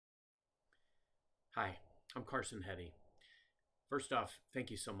Hi, I'm Carson Hetty. First off,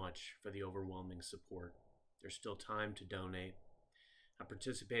 thank you so much for the overwhelming support. There's still time to donate. I'm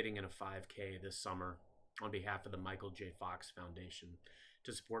participating in a 5K this summer on behalf of the Michael J. Fox Foundation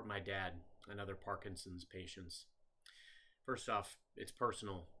to support my dad and other Parkinson's patients. First off, it's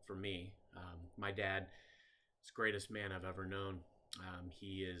personal for me. My dad is the greatest man I've ever known.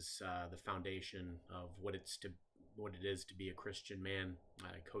 He is the foundation of what it is to be a Christian man.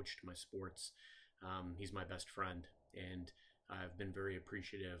 I coached my sports. He's my best friend, and I've been very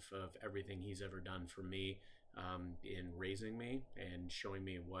appreciative of everything he's ever done for me in raising me and showing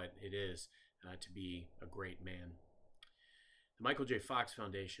me what it is to be a great man. The Michael J. Fox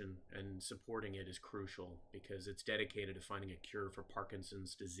Foundation and supporting it is crucial because it's dedicated to finding a cure for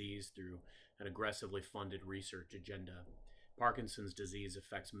Parkinson's disease through an aggressively funded research agenda. Parkinson's disease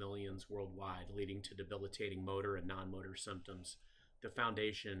affects millions worldwide, leading to debilitating motor and non-motor symptoms. The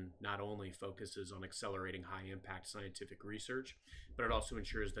foundation not only focuses on accelerating high-impact scientific research, but it also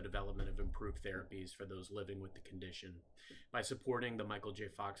ensures the development of improved therapies for those living with the condition. By supporting the Michael J.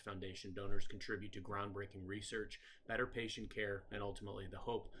 Fox Foundation, donors contribute to groundbreaking research, better patient care, and ultimately the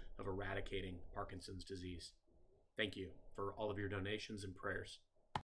hope of eradicating Parkinson's disease. Thank you for all of your donations and prayers.